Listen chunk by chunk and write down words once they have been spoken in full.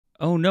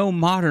Oh no,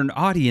 modern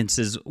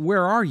audiences,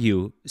 where are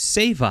you?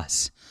 Save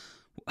us.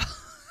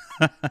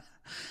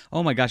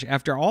 Oh my gosh,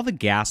 after all the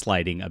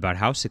gaslighting about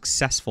how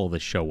successful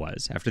this show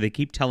was, after they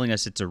keep telling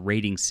us it's a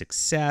rating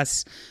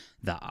success,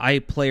 the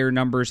iPlayer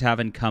numbers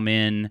haven't come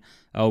in,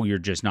 oh, you're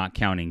just not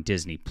counting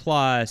Disney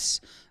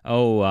Plus,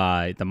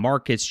 the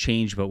market's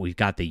changed, but we've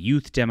got the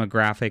youth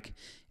demographic.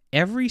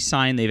 Every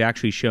sign they've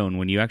actually shown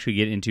when you actually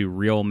get into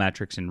real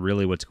metrics and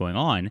really what's going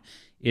on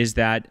is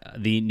that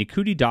the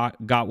Ncuti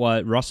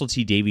Gatwa, Russell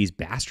T Davies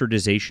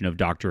bastardization of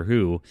Doctor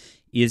Who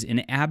is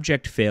an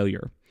abject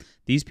failure.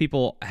 These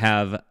people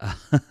have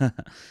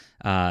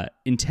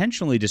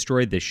intentionally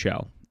destroyed this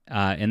show,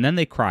 and then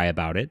they cry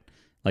about it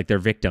like they're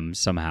victims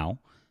somehow.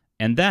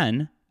 And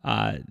then,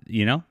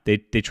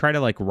 they try to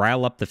like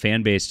rile up the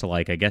fan base to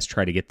like, I guess,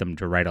 try to get them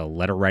to write a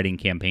letter writing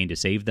campaign to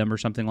save them or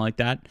something like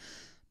that.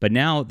 But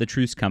now the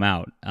truth's come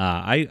out.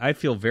 I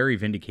feel very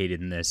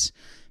vindicated in this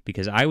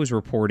because I was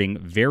reporting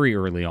very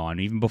early on,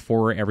 even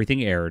before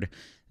everything aired,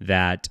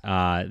 that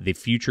the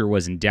future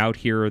was in doubt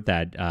here,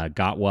 that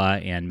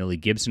Gatwa and Millie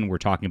Gibson were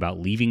talking about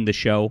leaving the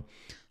show.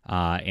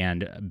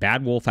 And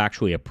Bad Wolf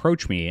actually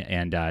approached me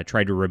and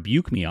tried to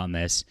rebuke me on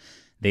this.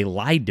 They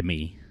lied to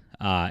me.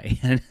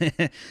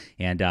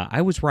 And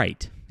I was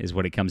right, is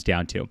what it comes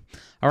down to.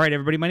 All right,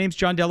 everybody, my name's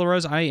John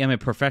Delarose. I am a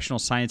professional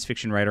science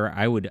fiction writer.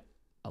 I would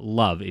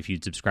love if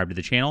you'd subscribe to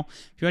the channel.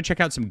 If you want to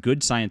check out some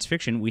good science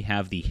fiction, we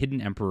have the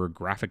Hidden Emperor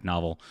graphic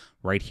novel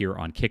right here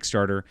on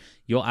Kickstarter.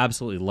 You'll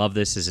absolutely love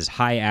this. This is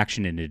high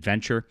action and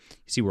adventure. You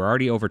see, we're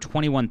already over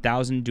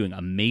 21,000, doing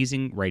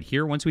amazing right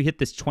here. Once we hit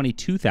this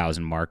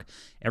 22,000 mark,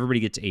 everybody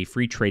gets a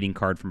free trading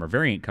card from our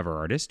variant cover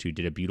artist, who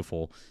did a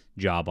beautiful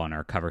job on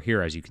our cover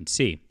here, as you can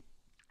see.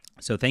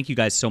 So thank you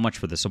guys so much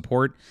for the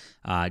support.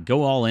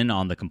 Go all in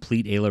on the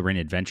complete Ayla Rin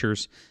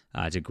adventures.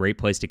 It's a great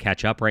place to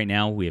catch up right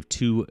now. We have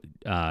 2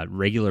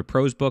 regular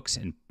prose books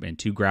and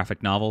 2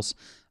 graphic novels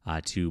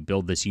to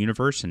build this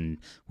universe, and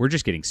we're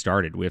just getting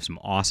started. We have some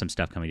awesome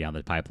stuff coming down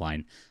the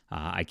pipeline.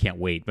 I can't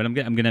wait, but I'm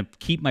gonna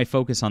keep my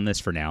focus on this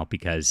for now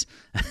because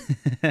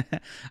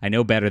I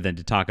know better than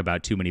to talk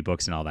about too many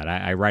books and all that.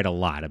 I write a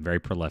lot. I'm very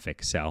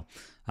prolific, so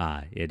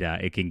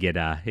it can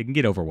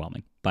get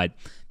overwhelming. But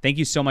thank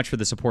you so much for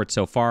the support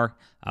so far.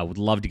 I would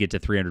love to get to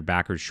 300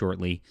 backers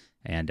shortly,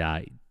 and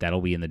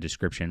that'll be in the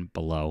description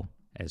below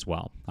as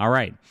well. All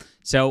right.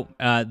 So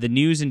the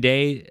news and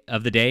day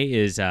of the day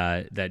is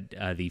that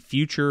the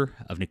future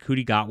of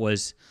Ncuti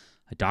Gatwa's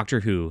Doctor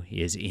Who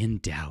is in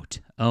doubt.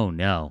 Oh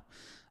no.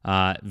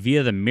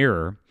 Via the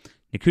Mirror,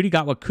 Ncuti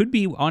Gatwa could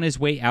be on his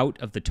way out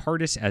of the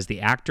TARDIS as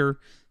the actor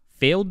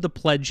failed to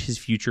pledge his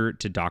future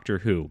to Doctor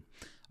Who.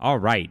 All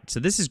right. So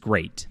this is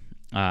great.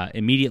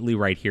 Immediately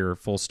right here,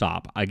 full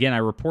stop. Again, I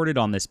reported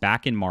on this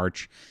back in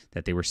March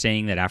that they were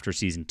saying that after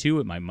Season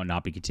 2, it might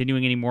not be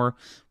continuing anymore.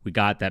 We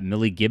got that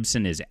Millie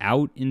Gibson is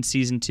out in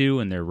Season 2,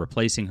 and they're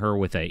replacing her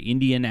with an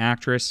Indian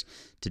actress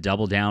to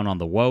double down on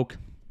the woke.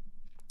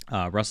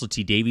 Russell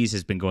T Davies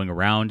has been going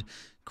around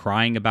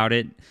crying about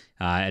it.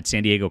 At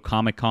San Diego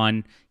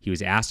Comic-Con, he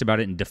was asked about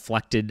it and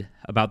deflected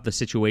about the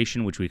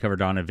situation, which we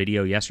covered on a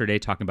video yesterday,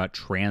 talking about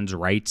trans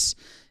rights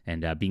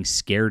and being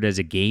scared as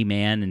a gay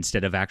man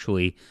instead of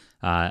actually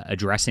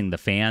addressing the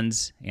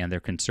fans and their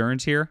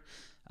concerns here.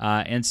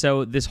 And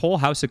so this whole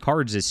house of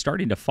cards is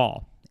starting to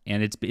fall,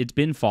 and it's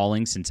been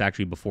falling since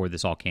actually before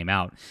this all came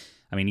out.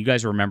 I mean, you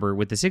guys remember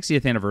with the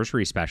 60th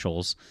anniversary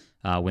specials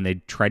when they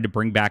tried to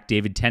bring back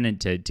David Tennant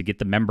to get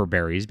the member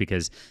berries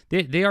because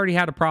they already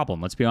had a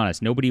problem. Let's be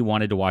honest. Nobody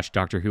wanted to watch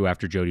Doctor Who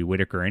after Jodie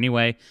Whittaker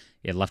anyway.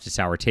 It left a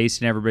sour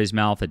taste in everybody's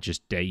mouth. It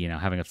just,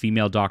 having a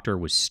female doctor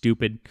was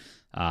stupid.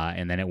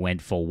 And then it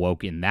went full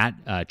woke in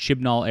that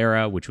Chibnall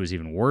era, which was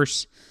even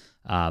worse.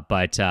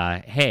 But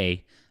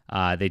hey,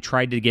 they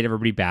tried to get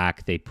everybody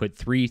back. They put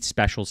 3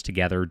 specials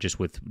together just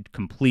with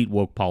complete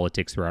woke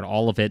politics throughout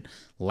all of it,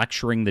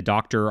 lecturing the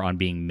Doctor on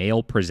being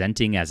male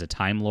presenting as a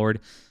Time Lord.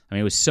 I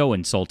mean, it was so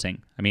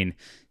insulting. I mean,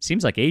 it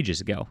seems like ages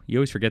ago. You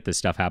always forget this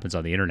stuff happens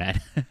on the internet.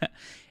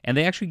 And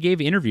they actually gave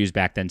interviews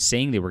back then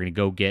saying they were going to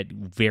go get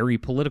very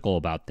political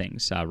about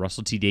things.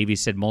 Russell T Davies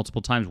said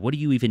multiple times, "What are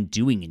you even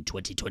doing in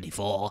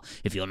 2024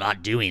 if you're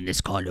not doing this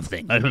kind of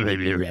thing?"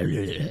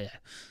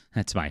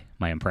 That's my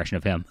impression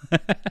of him.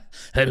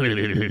 It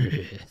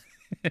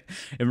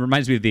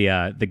reminds me of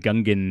the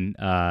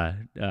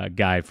Gungan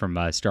guy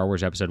from Star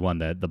Wars Episode 1,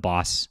 the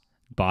boss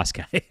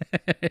guy.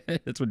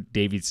 That's what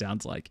Davies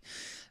sounds like.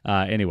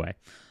 Anyway,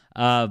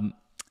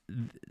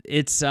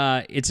 it's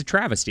a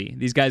travesty.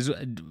 These guys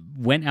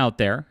went out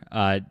there,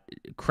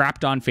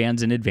 crapped on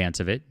fans in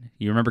advance of it.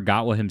 You remember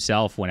Gatwa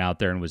himself went out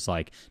there and was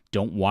like,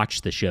 "Don't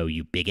watch the show,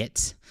 you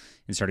bigots,"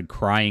 and started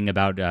crying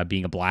about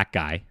being a black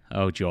guy.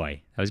 Oh,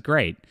 joy. That was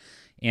great.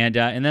 And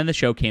then the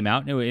show came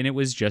out, and it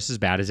was just as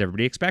bad as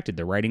everybody expected.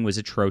 The writing was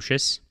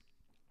atrocious,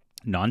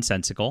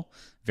 nonsensical,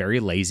 very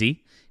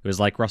lazy. It was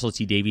like Russell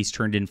T Davies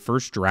turned in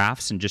first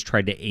drafts and just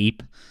tried to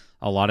ape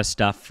a lot of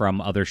stuff from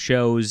other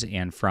shows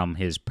and from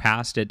his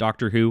past at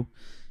Doctor Who,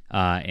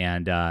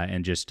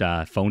 and just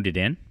phoned it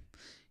in.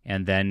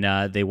 And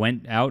then they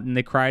went out and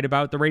they cried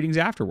about the ratings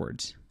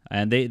afterwards.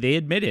 And they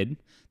admitted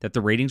that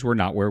the ratings were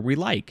not where we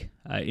like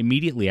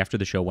immediately after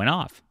the show went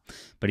off.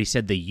 But he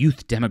said the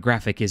youth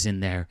demographic is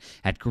in there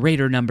at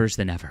greater numbers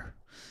than ever.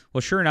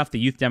 Well, sure enough, the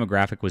youth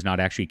demographic was not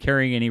actually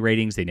carrying any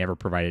ratings. They never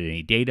provided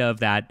any data of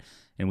that,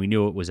 and we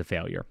knew it was a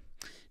failure.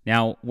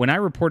 Now, when I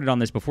reported on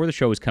this before the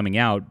show was coming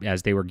out,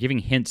 as they were giving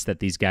hints that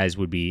these guys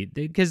would be,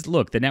 because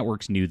look, the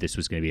networks knew this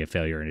was going to be a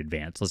failure in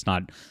advance. Let's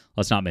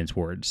not mince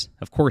words.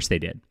 Of course they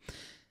did.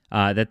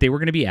 That they were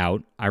going to be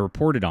out. I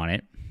reported on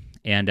it,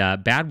 and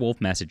Bad Wolf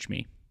messaged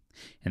me,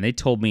 and they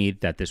told me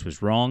that this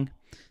was wrong,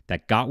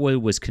 that Gatwa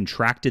was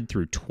contracted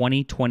through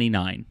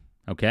 2029.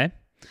 Okay?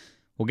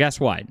 Well, guess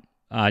what?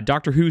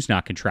 Doctor Who's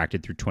not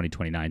contracted through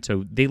 2029,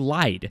 so they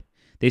lied.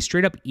 They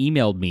straight up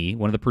emailed me,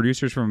 one of the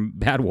producers from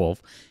Bad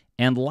Wolf,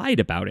 and lied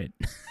about it.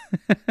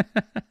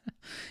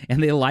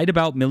 And they lied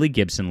about Millie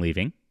Gibson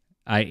leaving.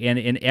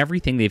 And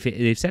everything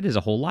they've said is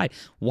a whole lie.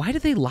 Why do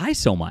they lie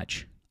so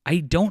much? I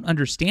don't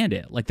understand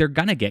it. Like, they're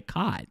going to get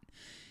caught.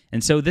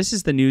 And so this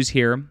is the news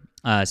here.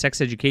 Sex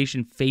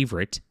Education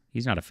favorite,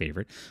 he's not a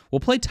favorite,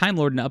 will play Time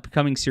Lord in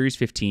upcoming Series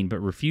 15, but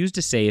refused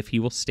to say if he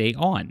will stay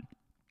on.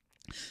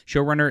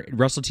 Showrunner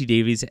Russell T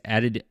Davies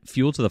added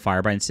fuel to the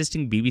fire by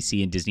insisting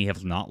BBC and Disney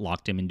have not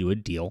locked him into a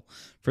deal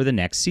for the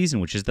next season,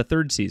 which is the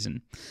third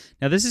season.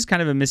 Now, this is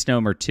kind of a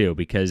misnomer, too,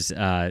 because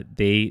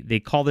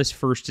they call this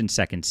first and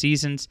second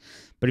seasons.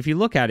 But if you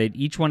look at it,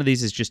 each one of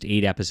these is just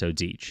 8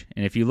 episodes each.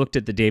 And if you looked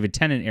at the David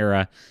Tennant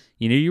era,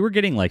 you were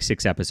getting like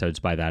 6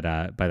 episodes by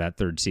that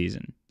third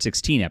season.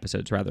 16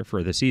 episodes, rather,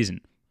 for the season.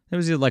 It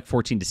was like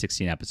 14 to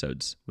 16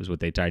 episodes was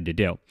what they tried to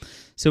do.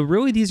 So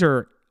really,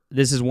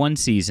 this is one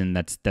season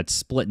that's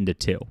split into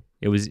 2.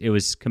 It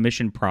was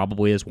commissioned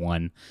probably as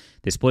one.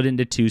 They split it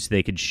into 2 so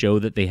they could show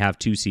that they have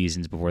 2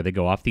 seasons before they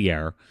go off the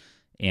air,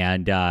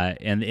 and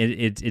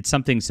it's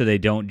something so they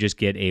don't just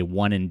get a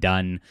one and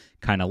done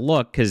kind of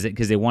look because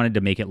they wanted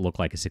to make it look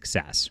like a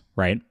success,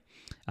 right?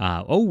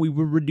 We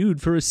were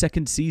renewed for a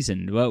second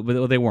season. Well,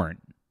 they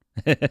weren't.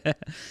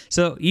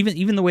 So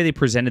even the way they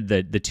presented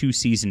the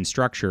 2-season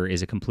structure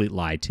is a complete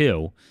lie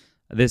too.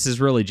 This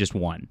is really just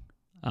one.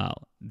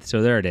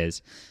 So there it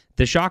is.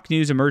 The shock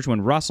news emerged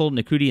when Russell,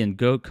 Ncuti, and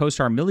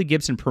co-star Millie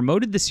Gibson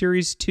promoted the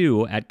Series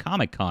 2 at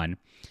Comic-Con.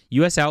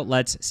 U.S.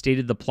 outlets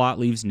stated the plot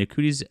leaves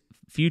Ncuti's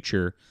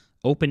future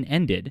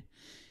open-ended.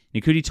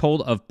 Ncuti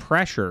told of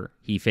pressure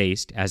he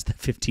faced as the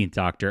 15th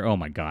Doctor. Oh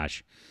my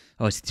gosh.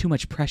 Oh, it's too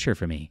much pressure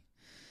for me.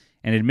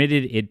 And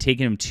admitted it had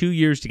taken him 2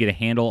 years to get a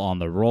handle on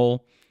the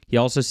role. He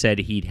also said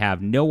he'd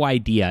have no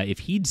idea if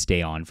he'd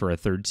stay on for a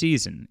third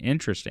season.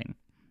 Interesting.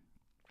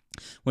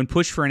 When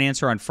pushed for an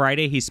answer on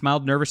Friday, he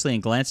smiled nervously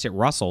and glanced at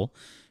Russell,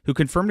 who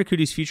confirmed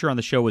Ncuti's future on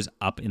the show was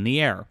up in the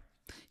air.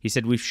 He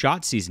said, "We've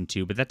shot season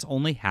 2, but that's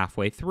only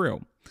halfway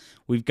through.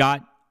 We've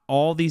got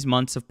all these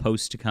months of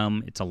posts to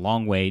come. It's a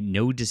long way.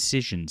 No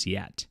decisions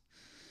yet."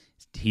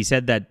 He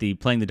said that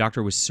playing the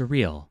Doctor was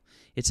surreal.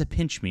 "It's a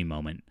pinch-me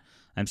moment.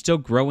 I'm still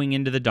growing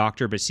into the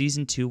Doctor, but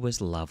season 2 was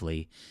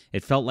lovely.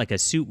 It felt like a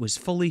suit was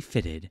fully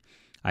fitted.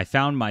 I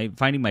found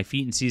finding my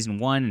feet in season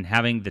 1 and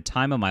having the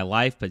time of my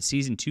life, but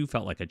season 2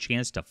 felt like a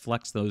chance to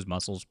flex those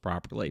muscles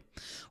properly."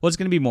 Well, it's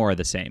going to be more of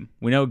the same.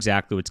 We know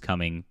exactly what's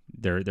coming.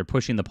 They're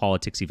pushing the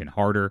politics even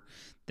harder.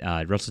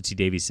 Russell T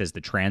Davies says the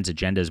trans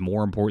agenda is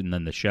more important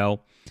than the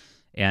show.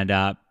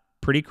 And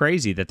pretty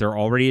crazy that they're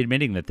already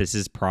admitting that this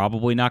is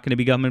probably not going to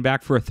be coming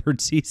back for a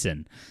third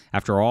season.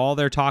 After all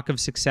their talk of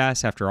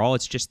success, after all,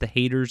 it's just the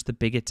haters, the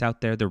bigots out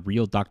there, the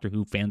real Doctor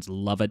Who fans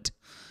love it.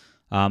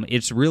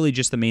 It's really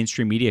just the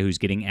mainstream media who's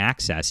getting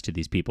access to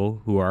these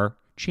people who are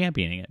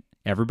championing it.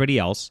 Everybody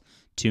else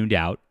tuned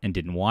out and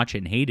didn't watch it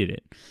and hated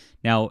it.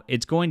 Now,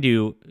 it's going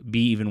to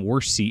be even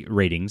worse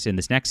ratings in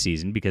this next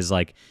season because,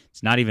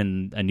 it's not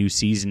even a new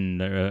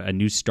season, a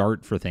new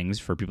start for things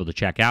for people to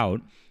check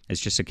out. It's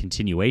just a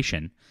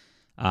continuation.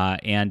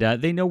 And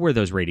they know where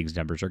those ratings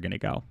numbers are going to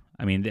go.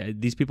 I mean,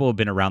 these people have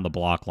been around the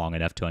block long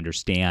enough to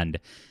understand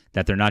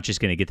that they're not just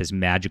going to get this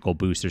magical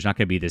boost. There's not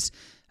going to be this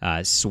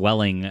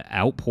swelling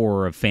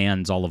outpour of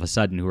fans all of a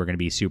sudden who are going to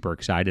be super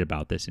excited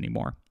about this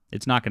anymore.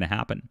 It's not going to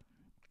happen.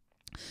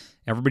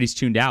 Everybody's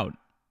tuned out.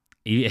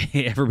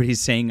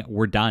 Everybody's saying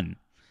we're done.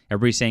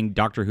 Everybody's saying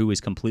Doctor Who is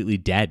completely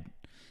dead.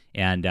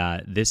 And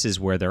this is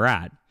where they're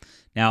at.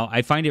 Now,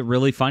 I find it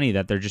really funny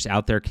that they're just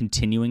out there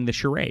continuing the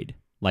charade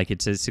like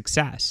it's a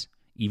success,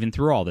 even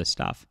through all this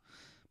stuff.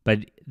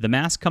 But the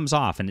mask comes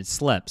off and it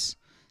slips.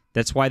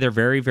 That's why they're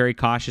very, very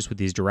cautious with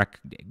these direct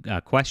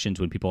questions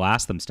when people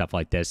ask them stuff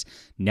like this,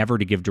 never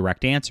to give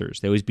direct answers.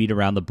 They always beat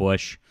around the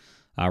bush.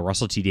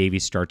 Russell T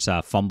Davies starts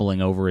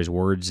fumbling over his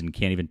words and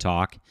can't even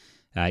talk.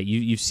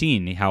 You've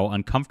seen how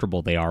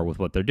uncomfortable they are with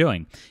what they're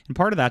doing. And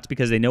part of that's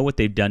because they know what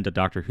they've done to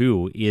Doctor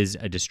Who is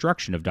a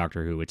destruction of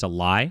Doctor Who. It's a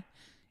lie.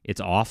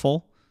 It's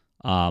awful.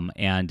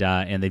 And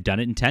they've done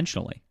it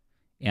intentionally.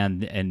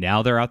 And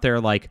now they're out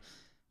there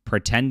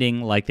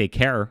pretending like they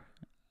care.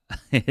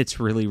 It's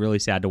really, really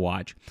sad to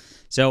watch.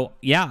 So,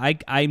 yeah,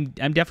 I'm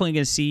definitely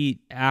going to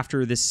see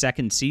after this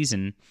second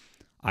season,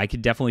 I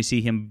could definitely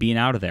see him being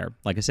out of there.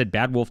 Like I said,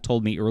 Bad Wolf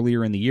told me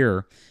earlier in the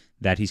year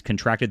that he's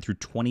contracted through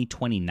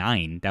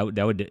 2029.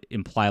 That would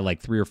imply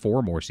like 3 or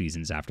 4 more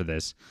seasons after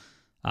this.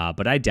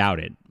 But I doubt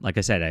it. Like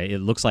I said,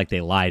 it looks like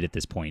they lied at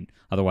this point.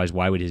 Otherwise,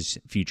 why would his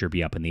future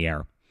be up in the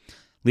air?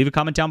 Leave a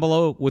comment down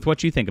below with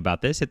what you think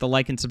about this. Hit the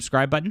like and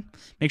subscribe button.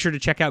 Make sure to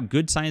check out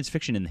Good Science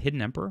Fiction in the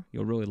Hidden Emperor.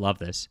 You'll really love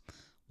this.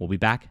 We'll be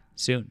back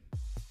soon.